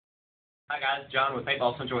Hi guys, John with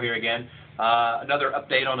Paintball Central here again. Another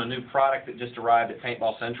update on a new product that just arrived at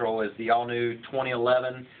Paintball Central is the all-new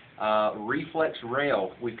 2011 Reflex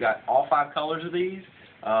rail. We've got all 5 colors of these.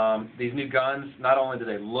 These new guns, not only do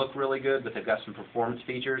they look really good, but they've got some performance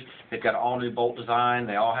features. They've got all new bolt design.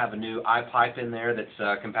 They all have a new eye pipe in there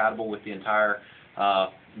that's compatible with the entire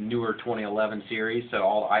newer 2011 series, so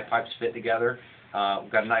all the eye pipes fit together.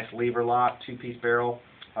 We've got a nice lever lock, 2-piece barrel.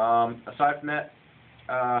 Aside from that,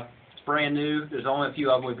 it's brand new. There's only a few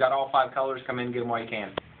of them. We've got all 5 colors. Come in and get them while you can.